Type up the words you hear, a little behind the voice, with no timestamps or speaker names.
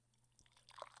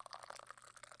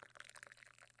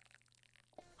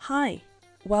Hi,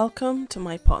 welcome to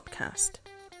my podcast.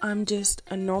 I'm just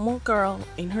a normal girl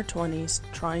in her 20s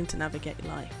trying to navigate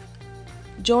life.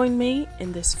 Join me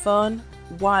in this fun,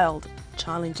 wild,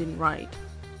 challenging ride.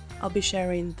 I'll be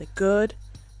sharing the good,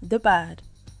 the bad,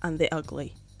 and the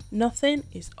ugly. Nothing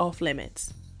is off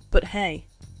limits. But hey,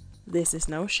 this is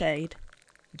no shade,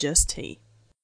 just tea.